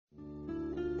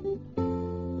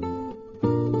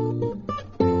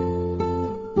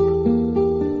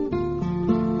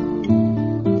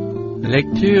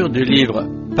Lecture du livre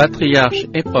Patriarches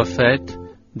et Prophètes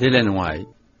d'Ellen White.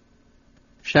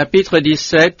 Chapitre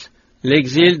 17.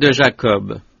 L'exil de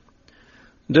Jacob.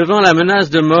 Devant la menace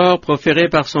de mort proférée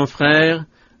par son frère,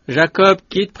 Jacob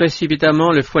quitte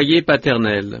précipitamment le foyer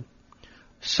paternel.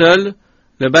 Seul,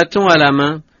 le bâton à la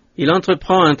main, il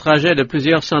entreprend un trajet de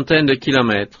plusieurs centaines de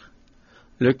kilomètres.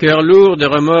 Le cœur lourd de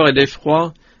remords et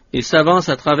d'effroi, il s'avance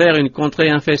à travers une contrée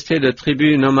infestée de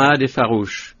tribus nomades et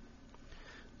farouches.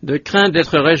 De crainte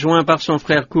d'être rejoint par son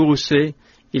frère courroucé,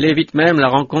 il évite même la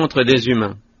rencontre des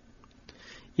humains.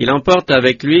 Il emporte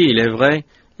avec lui, il est vrai,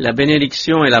 la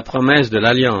bénédiction et la promesse de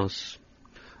l'alliance.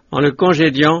 En le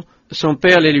congédiant, son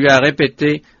père les lui a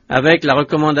répétés avec la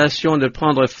recommandation de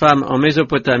prendre femme en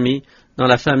Mésopotamie dans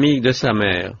la famille de sa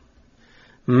mère.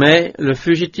 Mais le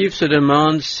fugitif se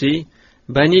demande si,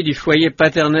 banni du foyer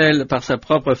paternel par sa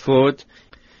propre faute,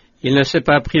 il ne s'est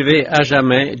pas privé à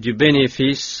jamais du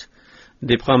bénéfice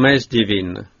des promesses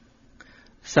divines.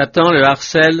 Satan le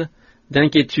harcèle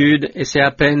d'inquiétude et c'est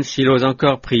à peine s'il ose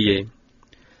encore prier.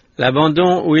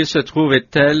 L'abandon où il se trouve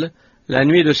est tel, la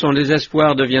nuit de son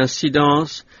désespoir devient si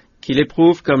dense qu'il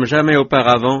éprouve comme jamais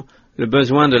auparavant le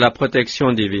besoin de la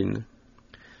protection divine.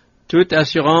 Toute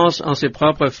assurance en ses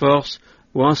propres forces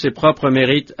ou en ses propres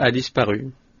mérites a disparu.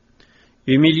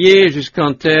 Humilié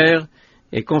jusqu'en terre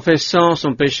et confessant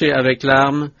son péché avec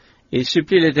larmes, il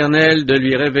supplie l'Éternel de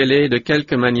lui révéler de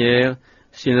quelque manière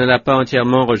s'il ne l'a pas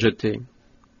entièrement rejeté.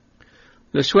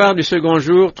 Le soir du second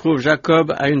jour trouve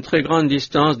Jacob à une très grande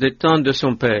distance des tentes de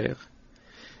son père.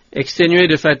 Exténué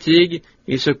de fatigue,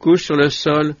 il se couche sur le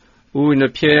sol où une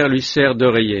pierre lui sert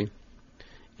d'oreiller.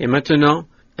 Et maintenant,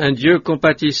 un Dieu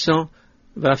compatissant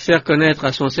va faire connaître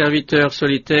à son serviteur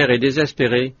solitaire et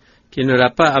désespéré qu'il ne l'a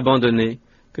pas abandonné,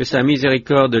 que sa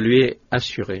miséricorde lui est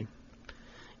assurée.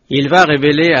 Il va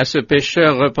révéler à ce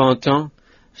pécheur repentant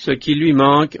ce qui lui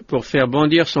manque pour faire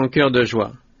bondir son cœur de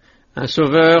joie, un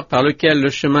sauveur par lequel le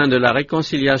chemin de la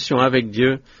réconciliation avec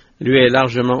Dieu lui est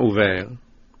largement ouvert.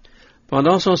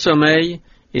 Pendant son sommeil,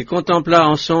 il contempla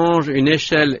en songe une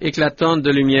échelle éclatante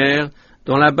de lumière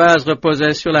dont la base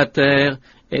reposait sur la terre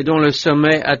et dont le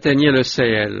sommet atteignait le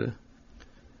ciel.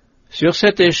 Sur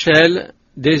cette échelle,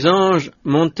 des anges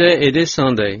montaient et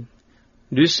descendaient.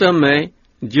 Du sommet,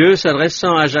 Dieu,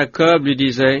 s'adressant à Jacob, lui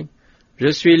disait « Je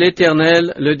suis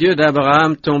l'Éternel, le Dieu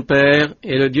d'Abraham, ton père,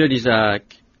 et le Dieu d'Isaac.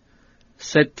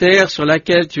 Cette terre sur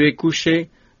laquelle tu es couché,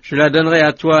 je la donnerai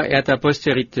à toi et à ta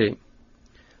postérité.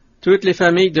 Toutes les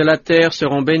familles de la terre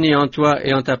seront bénies en toi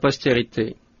et en ta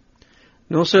postérité. »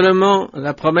 Non seulement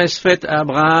la promesse faite à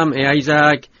Abraham et à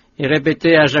Isaac est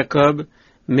répétée à Jacob,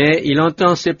 mais il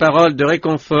entend ces paroles de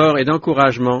réconfort et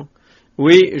d'encouragement. «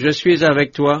 Oui, je suis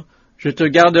avec toi. Je te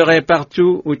garderai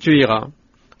partout où tu iras.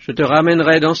 Je te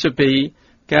ramènerai dans ce pays,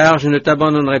 car je ne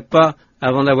t'abandonnerai pas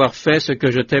avant d'avoir fait ce que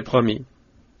je t'ai promis. »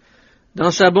 Dans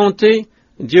sa bonté,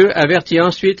 Dieu avertit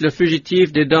ensuite le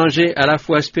fugitif des dangers à la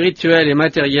fois spirituels et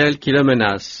matériels qui le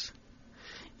menacent.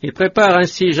 Il prépare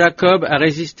ainsi Jacob à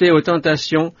résister aux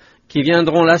tentations qui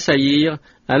viendront l'assaillir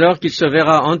alors qu'il se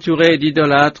verra entouré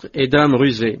d'idolâtres et d'hommes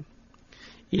rusés.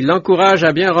 Il l'encourage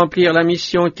à bien remplir la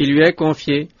mission qui lui est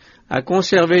confiée, à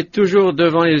conserver toujours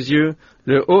devant les yeux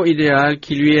le haut idéal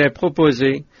qui lui est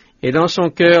proposé et dans son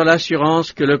cœur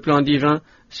l'assurance que le plan divin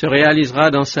se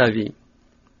réalisera dans sa vie.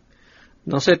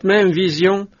 Dans cette même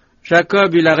vision,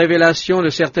 Jacob eut la révélation de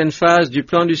certaines phases du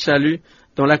plan du salut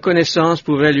dont la connaissance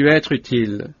pouvait lui être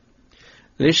utile.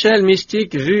 L'échelle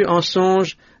mystique vue en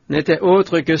songe n'était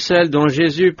autre que celle dont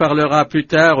Jésus parlera plus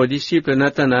tard au disciple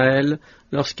Nathanaël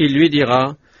lorsqu'il lui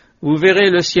dira « Vous verrez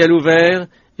le ciel ouvert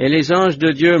et les anges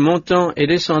de Dieu montant et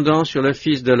descendant sur le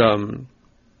Fils de l'homme. »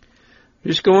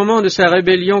 Jusqu'au moment de sa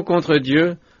rébellion contre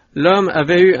Dieu, l'homme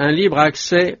avait eu un libre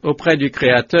accès auprès du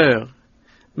Créateur.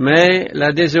 Mais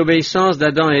la désobéissance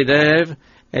d'Adam et d'Ève,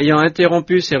 ayant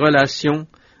interrompu ces relations,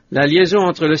 la liaison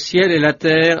entre le ciel et la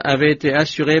terre avait été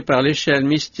assurée par l'échelle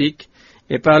mystique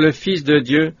et par le Fils de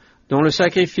Dieu, dont le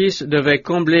sacrifice devait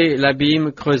combler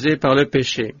l'abîme creusé par le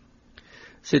péché.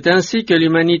 C'est ainsi que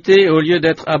l'humanité, au lieu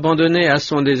d'être abandonnée à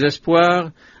son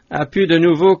désespoir, a pu de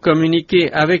nouveau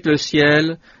communiquer avec le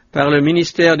ciel par le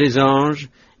ministère des anges,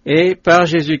 et par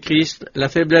Jésus-Christ, la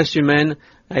faiblesse humaine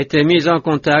a été mise en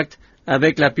contact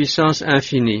avec la puissance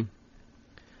infinie.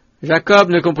 Jacob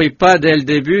ne comprit pas dès le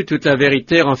début toute la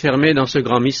vérité renfermée dans ce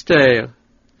grand mystère,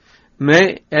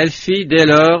 mais elle fit dès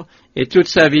lors, et toute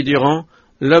sa vie durant,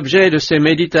 l'objet de ses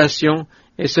méditations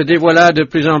et se dévoila de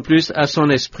plus en plus à son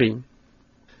esprit.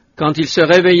 Quand il se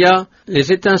réveilla,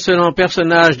 les étincelants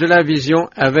personnages de la vision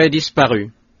avaient disparu.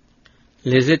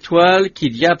 Les étoiles qui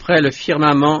diapraient le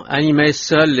firmament animaient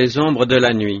seules les ombres de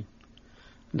la nuit.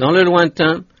 Dans le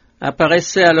lointain,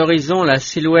 apparaissait à l'horizon la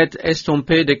silhouette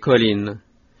estompée des collines.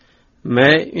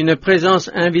 Mais une présence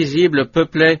invisible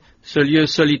peuplait ce lieu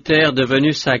solitaire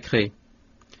devenu sacré.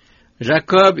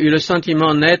 Jacob eut le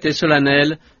sentiment net et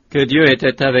solennel que Dieu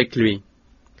était avec lui.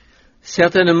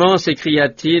 Certainement,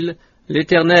 s'écria-t-il,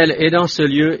 l'Éternel est dans ce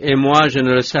lieu et moi je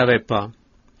ne le savais pas.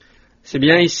 C'est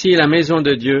bien ici la maison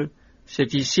de Dieu,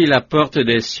 c'est ici la porte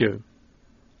des cieux.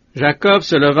 Jacob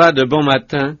se leva de bon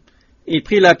matin, il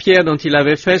prit la pierre dont il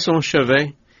avait fait son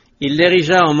chevet, il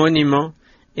l'érigea en monument,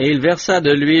 et il versa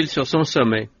de l'huile sur son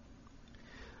sommet.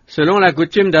 Selon la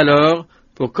coutume d'alors,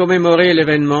 pour commémorer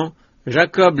l'événement,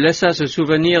 Jacob laissa se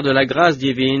souvenir de la grâce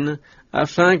divine,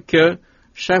 afin que,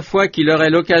 chaque fois qu'il aurait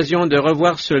l'occasion de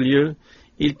revoir ce lieu,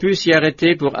 il pût s'y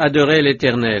arrêter pour adorer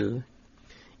l'Éternel.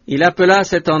 Il appela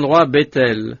cet endroit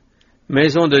Béthel,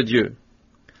 maison de Dieu.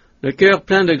 Le cœur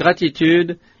plein de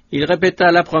gratitude, il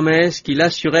répéta la promesse qu'il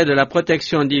assurait de la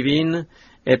protection divine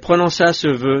et prononça ce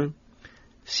vœu.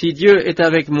 Si Dieu est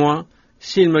avec moi,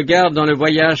 s'il me garde dans le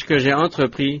voyage que j'ai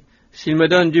entrepris, s'il me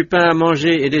donne du pain à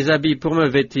manger et des habits pour me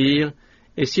vêtir,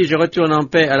 et si je retourne en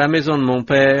paix à la maison de mon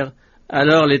Père,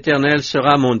 alors l'Éternel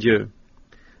sera mon Dieu.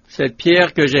 Cette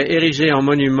pierre que j'ai érigée en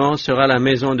monument sera la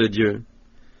maison de Dieu.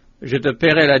 Je te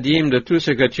paierai la dîme de tout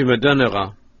ce que tu me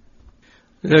donneras.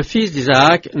 Le fils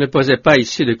d'Isaac ne posait pas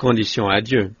ici de conditions à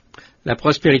Dieu. La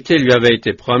prospérité lui avait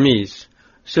été promise.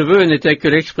 Ce vœu n'était que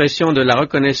l'expression de la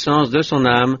reconnaissance de son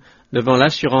âme devant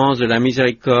l'assurance de la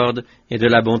miséricorde et de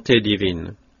la bonté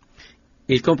divine.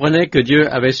 Il comprenait que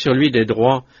Dieu avait sur lui des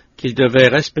droits qu'il devait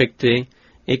respecter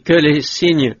et que les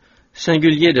signes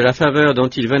singuliers de la faveur dont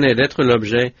il venait d'être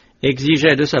l'objet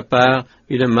exigeaient de sa part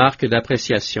une marque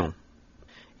d'appréciation.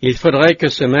 Il faudrait que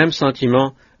ce même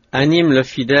sentiment anime le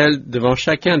fidèle devant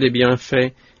chacun des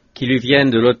bienfaits qui lui viennent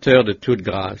de l'auteur de toute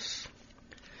grâce.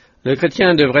 Le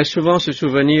chrétien devrait souvent se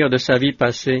souvenir de sa vie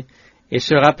passée et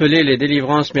se rappeler les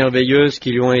délivrances merveilleuses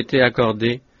qui lui ont été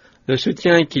accordées, le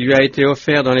soutien qui lui a été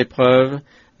offert dans l'épreuve,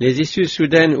 les issues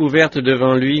soudaines ouvertes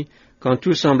devant lui quand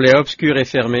tout semblait obscur et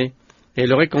fermé, et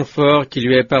le réconfort qui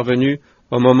lui est parvenu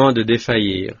au moment de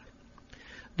défaillir.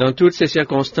 Dans toutes ces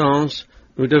circonstances,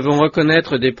 nous devons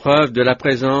reconnaître des preuves de la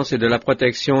présence et de la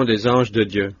protection des anges de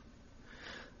Dieu.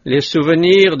 Les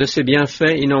souvenirs de ces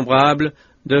bienfaits innombrables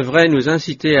devraient nous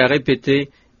inciter à répéter,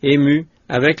 émus,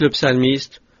 avec le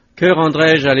psalmiste, « Que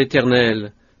rendrai-je à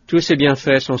l'Éternel? Tous ses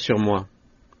bienfaits sont sur moi. »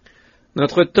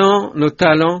 Notre temps, nos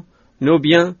talents, nos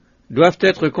biens doivent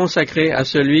être consacrés à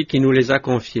celui qui nous les a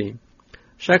confiés.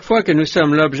 Chaque fois que nous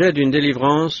sommes l'objet d'une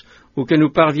délivrance ou que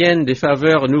nous parviennent des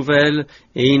faveurs nouvelles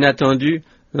et inattendues,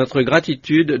 notre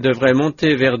gratitude devrait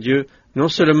monter vers Dieu, non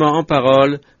seulement en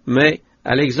parole, mais,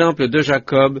 à l'exemple de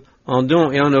Jacob, en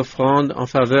dons et en offrandes en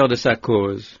faveur de sa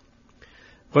cause.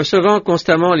 Recevant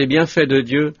constamment les bienfaits de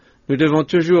Dieu, nous devons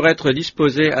toujours être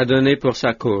disposés à donner pour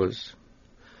sa cause.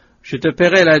 « Je te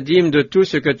paierai la dîme de tout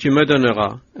ce que tu me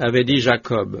donneras », avait dit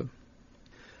Jacob.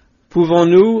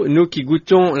 Pouvons-nous, nous qui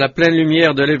goûtons la pleine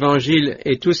lumière de l'Évangile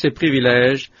et tous ses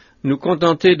privilèges, nous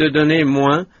contenter de donner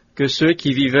moins que ceux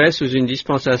qui vivaient sous une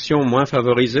dispensation moins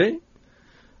favorisée?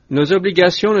 Nos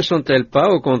obligations ne sont-elles pas,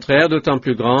 au contraire, d'autant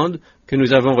plus grandes que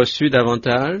nous avons reçu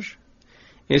davantage?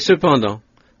 Et cependant,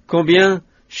 combien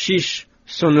chiches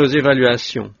sont nos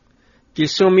évaluations, qu'ils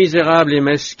sont misérables et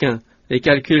mesquins, les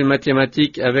calculs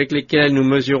mathématiques avec lesquels nous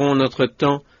mesurons notre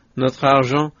temps, notre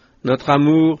argent, notre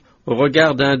amour, au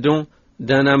regard d'un don,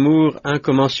 d'un amour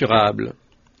incommensurable.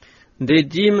 Des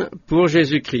dîmes pour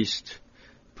Jésus-Christ,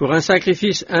 pour un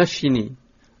sacrifice infini.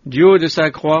 Du haut de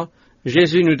sa croix,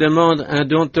 Jésus nous demande un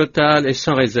don total et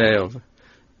sans réserve.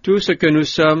 Tout ce que nous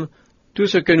sommes, tout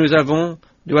ce que nous avons,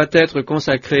 doit être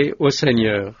consacré au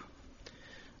Seigneur.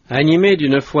 Animé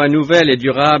d'une foi nouvelle et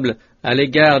durable à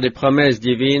l'égard des promesses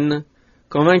divines,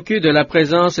 convaincu de la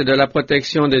présence et de la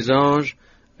protection des anges,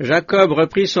 Jacob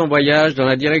reprit son voyage dans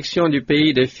la direction du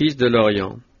pays des fils de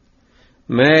l'Orient.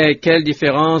 Mais quelle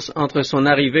différence entre son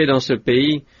arrivée dans ce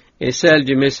pays et celle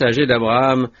du messager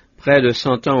d'Abraham près de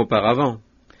 100 ans auparavant.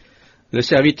 Le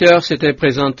serviteur s'était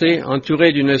présenté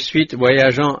entouré d'une suite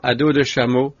voyageant à dos de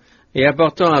chameau et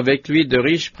apportant avec lui de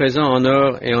riches présents en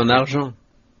or et en argent.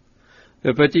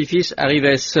 Le petit-fils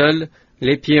arrivait seul,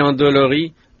 les pieds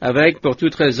endoloris, avec pour tout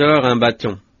trésor un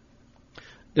bâton.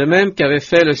 De même qu'avait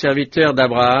fait le serviteur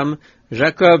d'Abraham,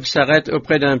 Jacob s'arrête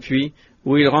auprès d'un puits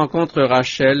où il rencontre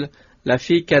Rachel, la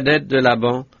fille cadette de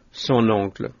Laban, son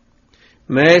oncle.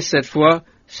 Mais cette fois,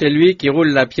 c'est lui qui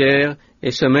roule la pierre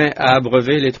et se met à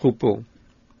abreuver les troupeaux.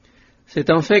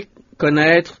 S'étant fait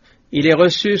connaître, il est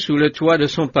reçu sous le toit de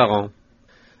son parent.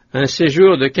 Un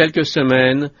séjour de quelques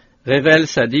semaines révèle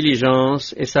sa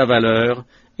diligence et sa valeur,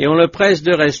 et on le presse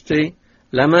de rester,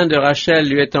 la main de Rachel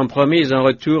lui étant promise en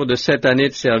retour de 7 années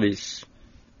de service.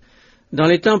 Dans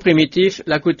les temps primitifs,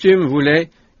 la coutume voulait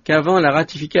qu'avant la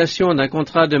ratification d'un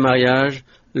contrat de mariage,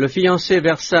 le fiancé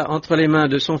versât entre les mains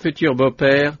de son futur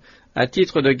beau-père, à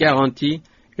titre de garantie,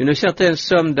 une certaine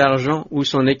somme d'argent ou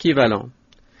son équivalent.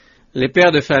 Les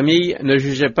pères de famille ne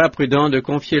jugeaient pas prudent de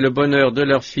confier le bonheur de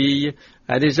leur fille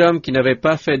à des hommes qui n'avaient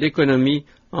pas fait d'économie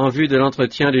en vue de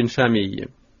l'entretien d'une famille.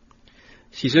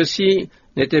 Si ceux-ci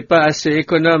n'étaient pas assez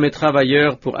économes et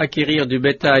travailleurs pour acquérir du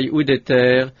bétail ou des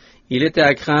terres, il était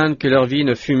à craindre que leur vie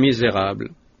ne fût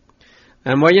misérable.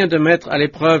 Un moyen de mettre à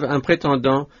l'épreuve un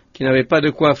prétendant qui n'avait pas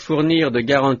de quoi fournir de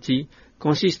garantie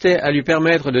consistait à lui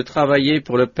permettre de travailler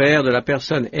pour le père de la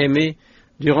personne aimée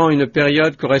durant une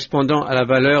période correspondant à la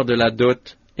valeur de la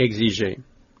dot exigée.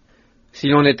 Si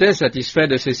l'on était satisfait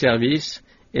de ses services,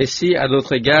 et si, à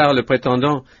d'autres égards, le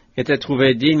prétendant était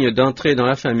trouvé digne d'entrer dans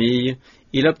la famille,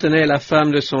 il obtenait la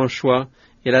femme de son choix,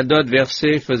 et la dot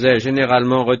versée faisait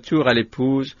généralement retour à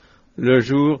l'épouse le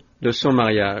jour de son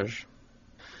mariage.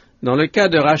 Dans le cas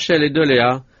de Rachel et de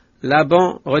Léa,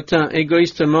 Laban retint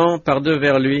égoïstement par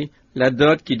devers lui la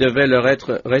dot qui devait leur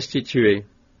être restituée.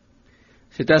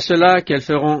 C'est à cela qu'elles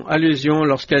feront allusion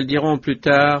lorsqu'elles diront plus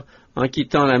tard, en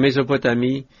quittant la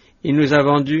Mésopotamie, « Il nous a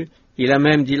vendus, il a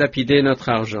même dilapidé notre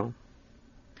argent ».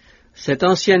 Cette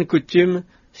ancienne coutume,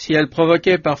 si elle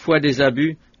provoquait parfois des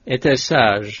abus, était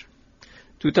sage.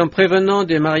 Tout en prévenant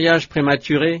des mariages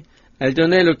prématurés, elle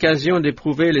donnait l'occasion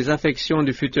d'éprouver les affections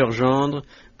du futur gendre,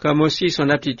 comme aussi son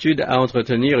aptitude à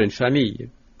entretenir une famille.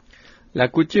 La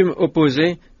coutume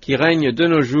opposée, qui règne de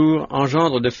nos jours,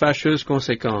 engendre de fâcheuses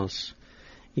conséquences.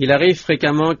 Il arrive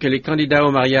fréquemment que les candidats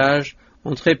au mariage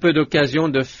ont très peu d'occasion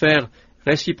de faire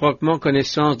réciproquement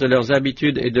connaissance de leurs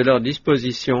habitudes et de leurs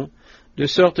dispositions, de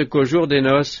sorte qu'au jour des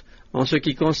noces, en ce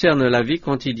qui concerne la vie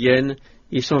quotidienne,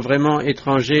 ils sont vraiment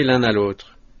étrangers l'un à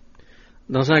l'autre.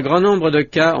 Dans un grand nombre de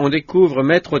cas, on découvre,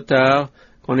 mais trop tard,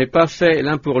 qu'on n'est pas fait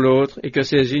l'un pour l'autre et que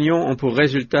ces unions ont pour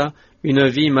résultat une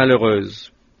vie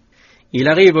malheureuse. Il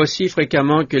arrive aussi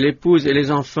fréquemment que l'épouse et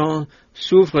les enfants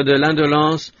souffrent de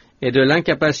l'indolence et de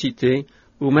l'incapacité,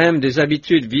 ou même des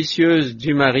habitudes vicieuses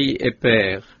du mari et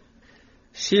père.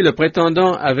 Si le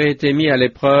prétendant avait été mis à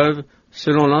l'épreuve,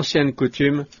 selon l'ancienne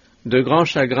coutume, de grands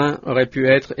chagrins auraient pu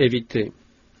être évités.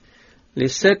 Les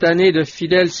 7 années de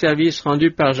fidèle service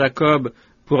rendu par Jacob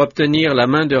pour obtenir la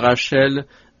main de Rachel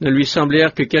ne lui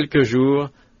semblèrent que quelques jours,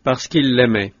 parce qu'il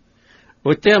l'aimait.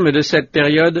 Au terme de cette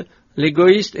période,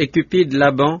 l'égoïste et cupide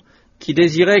Laban, qui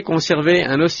désirait conserver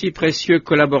un aussi précieux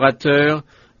collaborateur,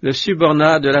 le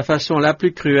suborna de la façon la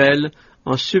plus cruelle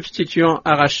en substituant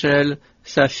à Rachel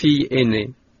sa fille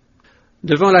aînée.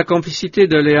 Devant la complicité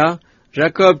de Léa,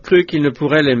 Jacob crut qu'il ne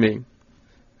pourrait l'aimer.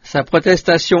 Sa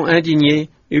protestation indignée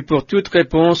eut pour toute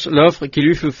réponse l'offre qui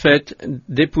lui fut faite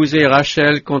d'épouser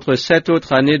Rachel contre 7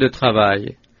 autres années de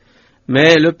travail.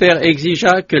 Mais le père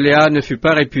exigea que Léa ne fût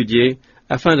pas répudiée,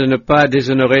 afin de ne pas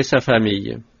déshonorer sa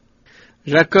famille.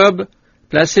 Jacob,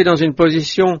 placé dans une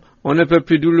position on ne peut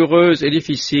plus douloureuse et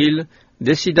difficile,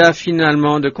 décida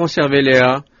finalement de conserver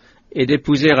Léa et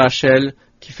d'épouser Rachel,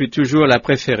 qui fut toujours la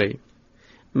préférée.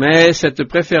 Mais cette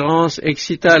préférence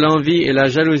excita l'envie et la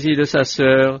jalousie de sa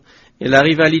sœur, et la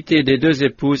rivalité des 2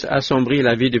 épouses assombrit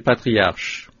la vie du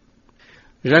patriarche.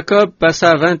 Jacob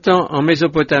passa 20 ans en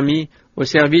Mésopotamie au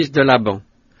service de Laban.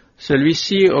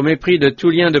 Celui-ci, au mépris de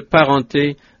tout lien de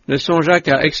parenté, ne songea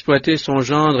qu'à exploiter son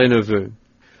gendre et neveu.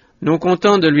 Non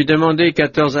content de lui demander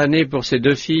 14 années pour ses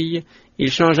 2 filles,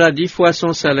 il changea 10 fois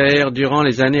son salaire durant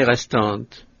les années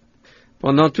restantes.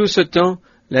 Pendant tout ce temps,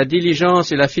 la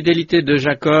diligence et la fidélité de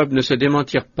Jacob ne se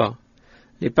démentirent pas.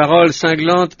 Les paroles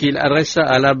cinglantes qu'il adressa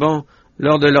à Laban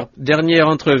lors de leur dernière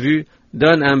entrevue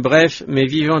donnent un bref mais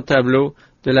vivant tableau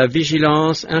de la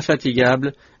vigilance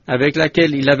infatigable avec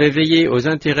laquelle il avait veillé aux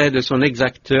intérêts de son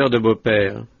exacteur de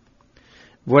beau-père.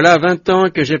 « Voilà 20 ans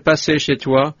que j'ai passé chez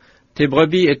toi, tes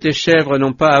brebis et tes chèvres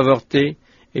n'ont pas avorté,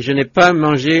 et je n'ai pas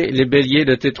mangé les béliers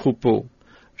de tes troupeaux.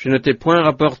 Je ne t'ai point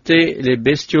rapporté les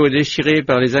bestiaux déchirés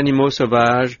par les animaux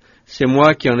sauvages, c'est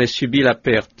moi qui en ai subi la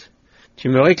perte. Tu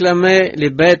me réclamais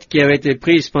les bêtes qui avaient été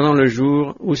prises pendant le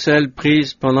jour, ou celles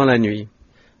prises pendant la nuit.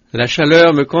 La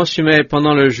chaleur me consumait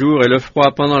pendant le jour et le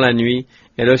froid pendant la nuit,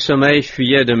 et le sommeil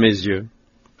fuyait de mes yeux.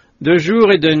 De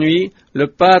jour et de nuit, le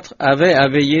pâtre avait à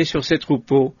veiller sur ses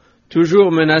troupeaux,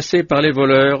 toujours menacés par les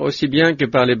voleurs aussi bien que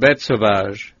par les bêtes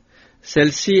sauvages.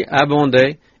 Celles-ci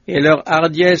abondaient, et leur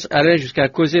hardiesse allait jusqu'à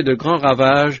causer de grands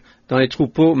ravages dans les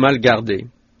troupeaux mal gardés.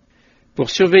 Pour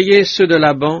surveiller ceux de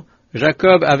Laban,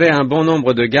 Jacob avait un bon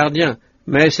nombre de gardiens,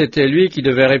 mais c'était lui qui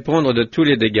devait répondre de tous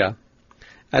les dégâts.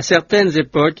 À certaines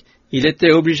époques, il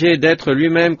était obligé d'être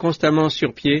lui-même constamment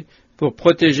sur pied pour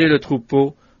protéger le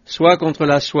troupeau, soit contre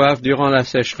la soif durant la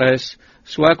sécheresse,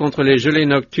 soit contre les gelées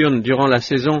nocturnes durant la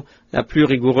saison la plus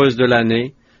rigoureuse de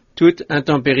l'année, toute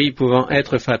intempérie pouvant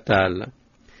être fatale.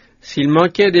 S'il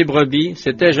manquait des brebis,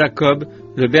 c'était Jacob,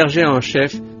 le berger en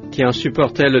chef, qui en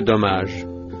supportait le dommage.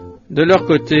 De leur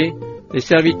côté, les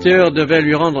serviteurs devaient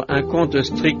lui rendre un compte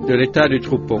strict de l'état du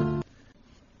troupeau.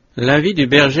 La vie du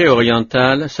berger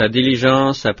oriental, sa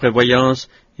diligence, sa prévoyance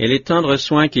et les tendres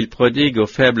soins qu'il prodigue aux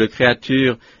faibles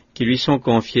créatures qui lui sont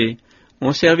confiées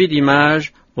ont servi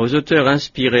d'image aux auteurs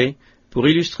inspirés pour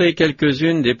illustrer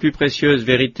quelques-unes des plus précieuses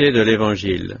vérités de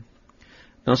l'Évangile.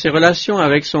 Dans ses relations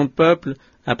avec son peuple,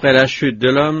 après la chute de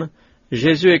l'homme,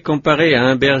 Jésus est comparé à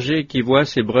un berger qui voit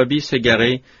ses brebis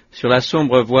s'égarer sur la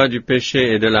sombre voie du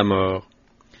péché et de la mort.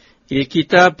 Il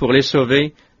quitta, pour les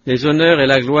sauver, les honneurs et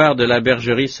la gloire de la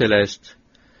bergerie céleste.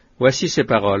 Voici ses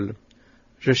paroles.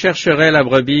 « Je chercherai la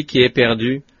brebis qui est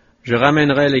perdue, je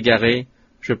ramènerai l'égarée,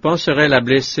 je panserai la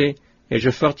blessée, et je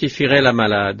fortifierai la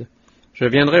malade. Je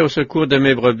viendrai au secours de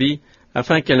mes brebis,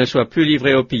 afin qu'elles ne soient plus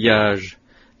livrées au pillage.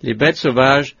 Les bêtes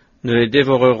sauvages ne les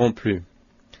dévoreront plus.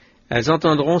 Elles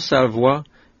entendront sa voix,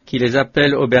 qui les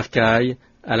appelle au bercail,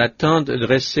 à la tente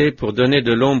dressée pour donner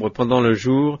de l'ombre pendant le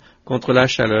jour contre la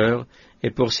chaleur, et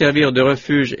pour servir de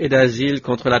refuge et d'asile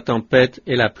contre la tempête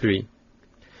et la pluie.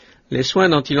 Les soins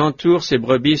dont il entoure ses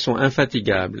brebis sont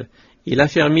infatigables. Il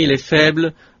affermit les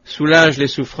faibles, soulage les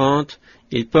souffrantes,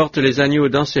 il porte les agneaux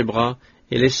dans ses bras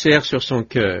et les serre sur son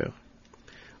cœur.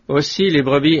 Aussi les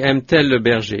brebis aiment-elles le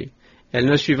berger. Elles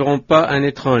ne suivront pas un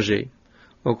étranger.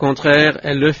 Au contraire,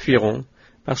 elles le fuiront,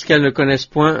 parce qu'elles ne connaissent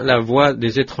point la voix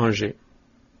des étrangers.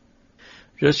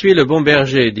 « Je suis le bon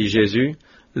berger, dit Jésus,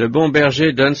 le bon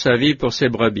berger donne sa vie pour ses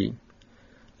brebis.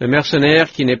 Le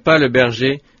mercenaire qui n'est pas le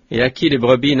berger et à qui les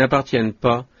brebis n'appartiennent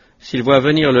pas, s'il voit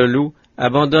venir le loup,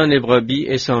 abandonne les brebis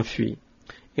et s'enfuit.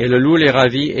 Et le loup les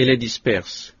ravit et les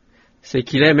disperse. C'est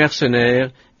qu'il est mercenaire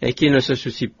et qu'il ne se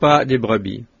soucie pas des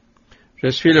brebis. Je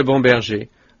suis le bon berger,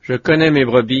 je connais mes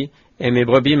brebis et mes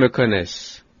brebis me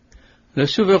connaissent. » Le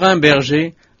souverain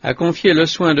berger a confié le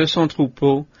soin de son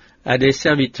troupeau à des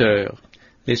serviteurs,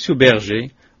 les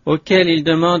sous-bergers, auxquels il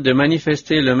demande de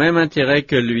manifester le même intérêt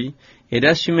que lui et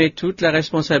d'assumer toute la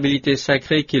responsabilité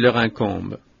sacrée qui leur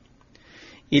incombe.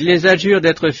 Il les adjure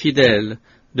d'être fidèles,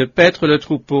 de paître le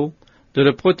troupeau, de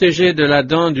le protéger de la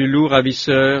dent du loup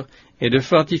ravisseur et de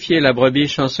fortifier la brebis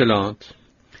chancelante.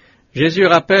 Jésus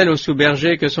rappelle aux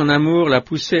sous-bergers que son amour l'a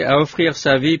poussé à offrir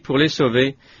sa vie pour les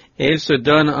sauver, et il se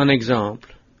donne en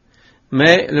exemple.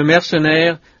 Mais le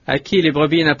mercenaire, à qui les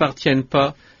brebis n'appartiennent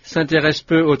pas, s'intéresse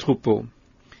peu au troupeau.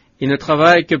 Il ne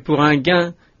travaille que pour un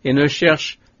gain et ne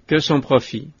cherche que son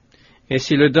profit. Et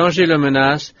si le danger le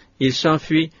menace, il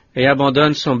s'enfuit et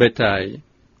abandonne son bétail.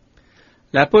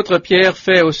 L'apôtre Pierre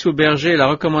fait aux sous-bergers la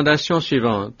recommandation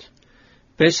suivante.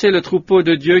 Paissez le troupeau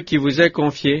de Dieu qui vous est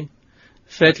confié.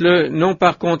 Faites-le non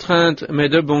par contrainte, mais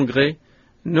de bon gré,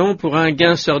 non pour un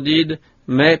gain sordide,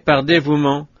 mais par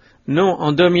dévouement, non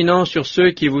en dominant sur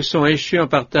ceux qui vous sont échus en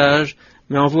partage,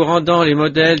 mais en vous rendant les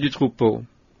modèles du troupeau.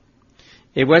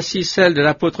 Et voici celle de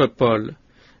l'apôtre Paul.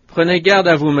 Prenez garde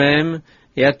à vous-même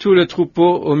et à tout le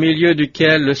troupeau au milieu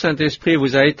duquel le Saint-Esprit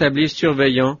vous a établi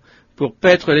surveillant pour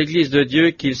paître l'Église de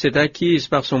Dieu qu'il s'est acquise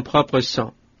par son propre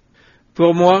sang.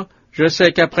 Pour moi, je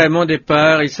sais qu'après mon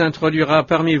départ, il s'introduira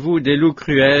parmi vous des loups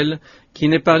cruels qui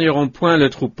n'épargneront point le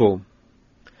troupeau.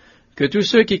 Que tous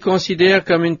ceux qui considèrent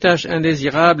comme une tâche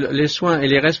indésirable les soins et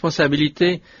les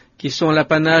responsabilités qui sont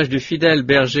l'apanage du fidèle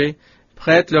berger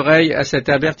prêtent l'oreille à cet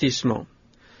avertissement.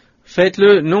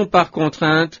 Faites-le non par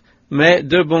contrainte, mais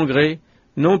de bon gré,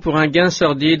 non pour un gain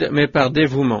sordide, mais par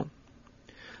dévouement.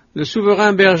 Le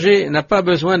souverain berger n'a pas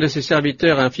besoin de ses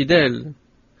serviteurs infidèles.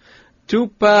 Tout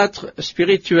pâtre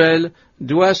spirituel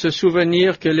doit se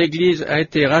souvenir que l'Église a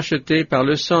été rachetée par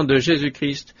le sang de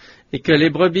Jésus-Christ et que les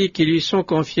brebis qui lui sont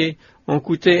confiées ont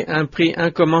coûté un prix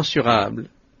incommensurable.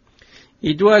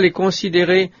 Il doit les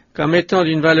considérer comme étant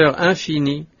d'une valeur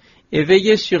infinie et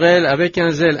veiller sur elles avec un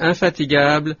zèle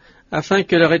infatigable afin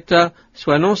que leur état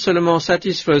soit non seulement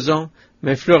satisfaisant,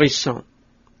 mais florissant.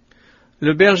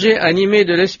 Le berger animé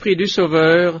de l'esprit du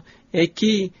Sauveur et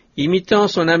qui, imitant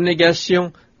son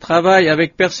abnégation, travaille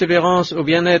avec persévérance au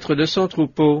bien-être de son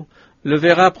troupeau, le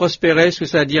verra prospérer sous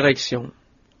sa direction.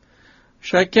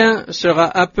 Chacun sera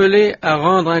appelé à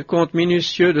rendre un compte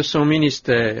minutieux de son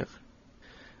ministère.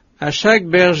 À chaque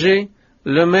berger,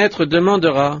 le maître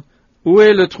demandera « Où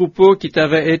est le troupeau qui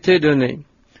t'avait été donné?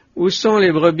 Où sont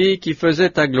les brebis qui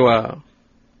faisaient ta gloire ?»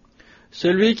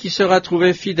 Celui qui sera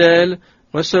trouvé fidèle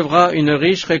recevra une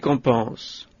riche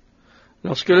récompense.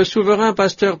 Lorsque le souverain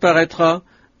pasteur paraîtra,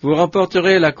 vous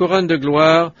remporterez la couronne de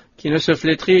gloire qui ne se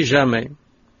flétrit jamais.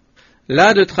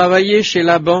 Las de travailler chez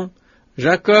Laban,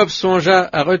 Jacob songea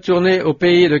à retourner au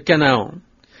pays de Canaan.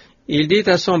 Il dit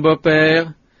à son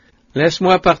beau-père, «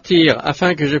 Laisse-moi partir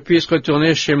afin que je puisse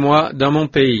retourner chez moi dans mon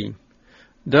pays.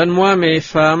 Donne-moi mes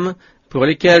femmes pour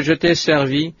lesquelles je t'ai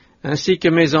servi, ainsi que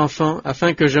mes enfants,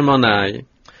 afin que je m'en aille.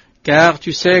 Car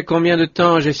tu sais combien de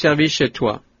temps j'ai servi chez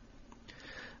toi. »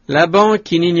 Laban,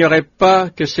 qui n'ignorait pas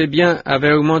que ses biens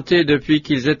avaient augmenté depuis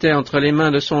qu'ils étaient entre les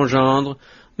mains de son gendre,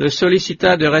 le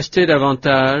sollicita de rester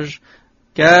davantage,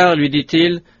 car, lui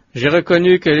dit-il, j'ai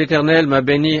reconnu que l'Éternel m'a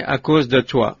béni à cause de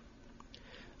toi.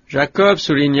 Jacob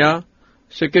souligna,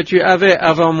 ce que tu avais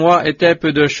avant moi était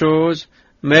peu de choses,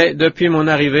 mais depuis mon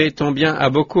arrivée, ton bien a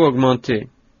beaucoup augmenté.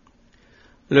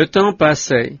 Le temps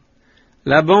passait.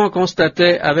 Laban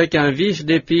constatait avec un vif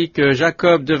dépit que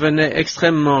Jacob devenait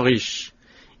extrêmement riche.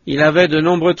 Il avait de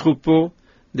nombreux troupeaux,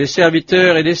 des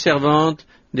serviteurs et des servantes,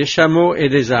 des chameaux et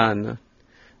des ânes.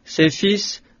 Ses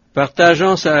fils,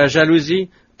 partageant sa jalousie,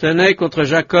 tenaient contre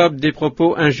Jacob des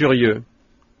propos injurieux.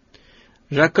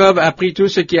 Jacob a pris tout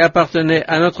ce qui appartenait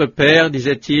à notre père,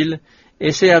 disait-il,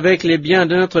 et c'est avec les biens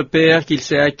de notre père qu'il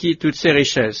s'est acquis toutes ses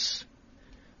richesses.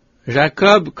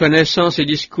 Jacob, connaissant ces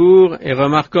discours et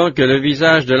remarquant que le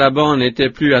visage de Laban n'était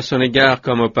plus à son égard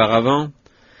comme auparavant,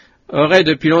 aurait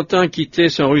depuis longtemps quitté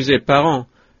son rusé parent,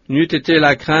 n'eût été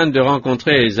la crainte de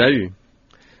rencontrer Ésaü.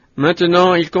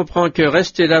 Maintenant, il comprend que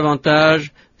rester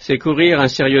davantage, c'est courir un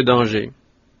sérieux danger.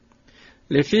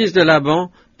 Les fils de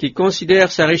Laban, qui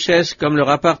considèrent sa richesse comme leur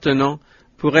appartenant,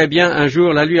 pourraient bien un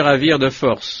jour la lui ravir de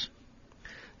force.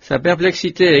 Sa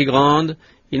perplexité est grande,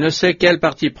 il ne sait quel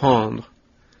parti prendre.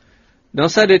 Dans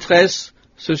sa détresse,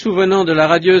 se souvenant de la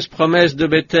radieuse promesse de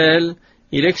Béthel,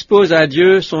 il expose à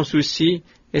Dieu son souci,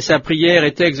 et sa prière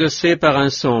est exaucée par un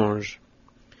songe.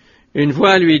 Une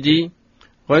voix lui dit,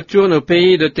 « Retourne au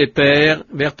pays de tes pères,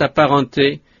 vers ta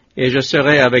parenté, et je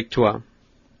serai avec toi. »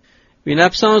 Une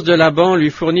absence de Laban lui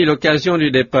fournit l'occasion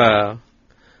du départ.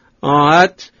 En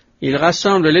hâte, il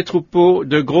rassemble les troupeaux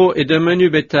de gros et de menu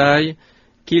bétail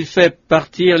qu'il fait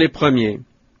partir les premiers.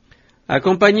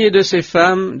 Accompagné de ses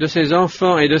femmes, de ses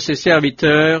enfants et de ses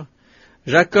serviteurs,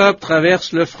 Jacob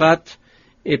traverse l'Euphrate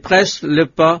et presse le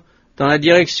pas dans la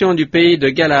direction du pays de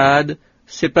Galaad,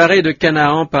 séparé de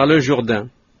Canaan par le Jourdain.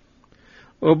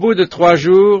 Au bout de 3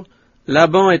 jours,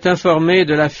 Laban est informé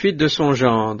de la fuite de son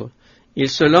gendre. Il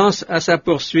se lance à sa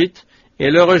poursuite et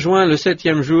le rejoint le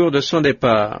 7e jour de son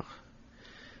départ.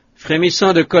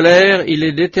 Frémissant de colère, il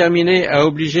est déterminé à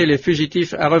obliger les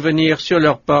fugitifs à revenir sur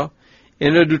leurs pas et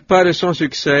ne doute pas de son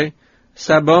succès,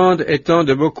 sa bande étant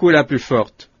de beaucoup la plus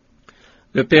forte.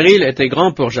 Le péril était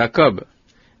grand pour Jacob,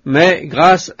 mais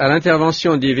grâce à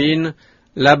l'intervention divine,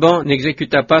 Laban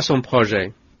n'exécuta pas son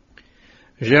projet.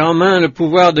 « J'ai en main le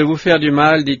pouvoir de vous faire du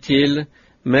mal, dit-il,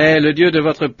 mais le Dieu de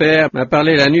votre père m'a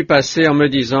parlé la nuit passée en me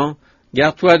disant, «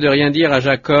 Garde-toi de rien dire à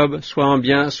Jacob, soit en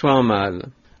bien, soit en mal. »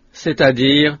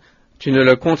 C'est-à-dire, tu ne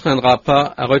le contraindras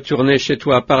pas à retourner chez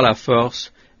toi par la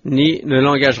force, ni ne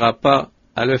l'engageras pas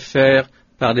à le faire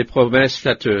par des promesses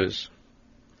flatteuses.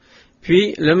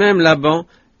 Puis, le même Laban,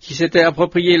 qui s'était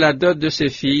approprié la dot de ses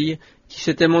filles, qui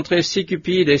s'était montré si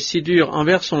cupide et si dur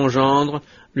envers son gendre,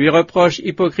 lui reproche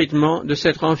hypocritement de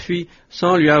s'être enfui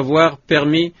sans lui avoir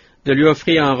permis de lui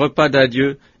offrir un repas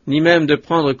d'adieu, ni même de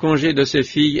prendre congé de ses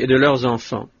filles et de leurs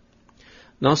enfants.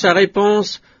 Dans sa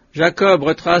réponse, Jacob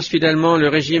retrace fidèlement le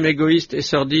régime égoïste et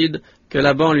sordide que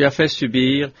Laban lui a fait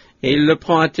subir, et il le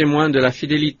prend à témoin de la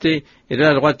fidélité et de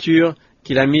la droiture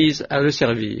qu'il a mise à le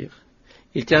servir.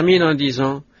 Il termine en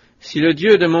disant, « Si le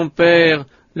Dieu de mon père,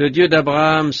 le Dieu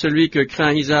d'Abraham, celui que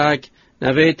craint Isaac,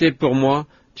 n'avait été pour moi,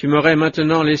 tu m'aurais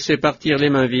maintenant laissé partir les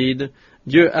mains vides.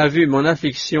 Dieu a vu mon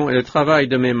affliction et le travail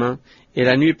de mes mains, et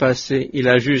la nuit passée, il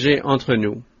a jugé entre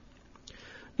nous. »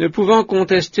 Ne pouvant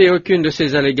contester aucune de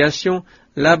ces allégations,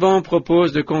 Laban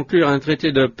propose de conclure un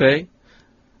traité de paix,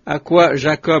 à quoi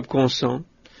Jacob consent,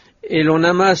 et l'on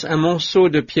amasse un monceau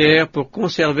de pierres pour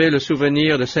conserver le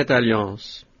souvenir de cette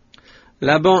alliance.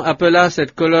 Laban appela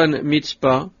cette colonne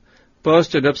Mitzpah,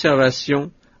 poste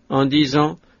d'observation, en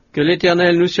disant que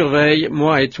l'Éternel nous surveille,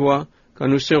 moi et toi, quand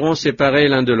nous serons séparés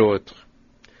l'un de l'autre.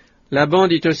 Laban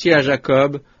dit aussi à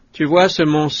Jacob, « Tu vois ce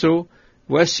monceau,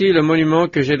 voici le monument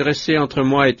que j'ai dressé entre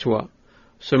moi et toi.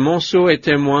 Ce monceau est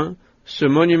témoin, ce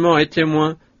monument est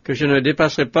témoin que je ne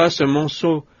dépasserai pas ce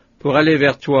monceau pour aller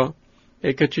vers toi,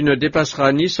 et que tu ne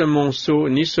dépasseras ni ce monceau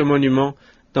ni ce monument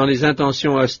dans les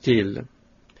intentions hostiles. »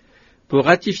 Pour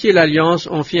ratifier l'alliance,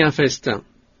 on fit un festin.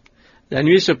 La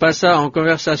nuit se passa en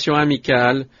conversation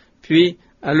amicale, puis,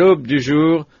 à l'aube du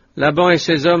jour, Laban et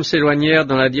ses hommes s'éloignèrent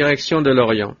dans la direction de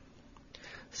l'Orient.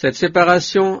 Cette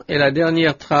séparation est la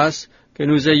dernière trace que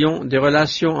nous ayons des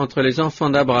relations entre les enfants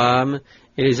d'Abraham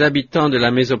et les habitants de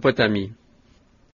la Mésopotamie.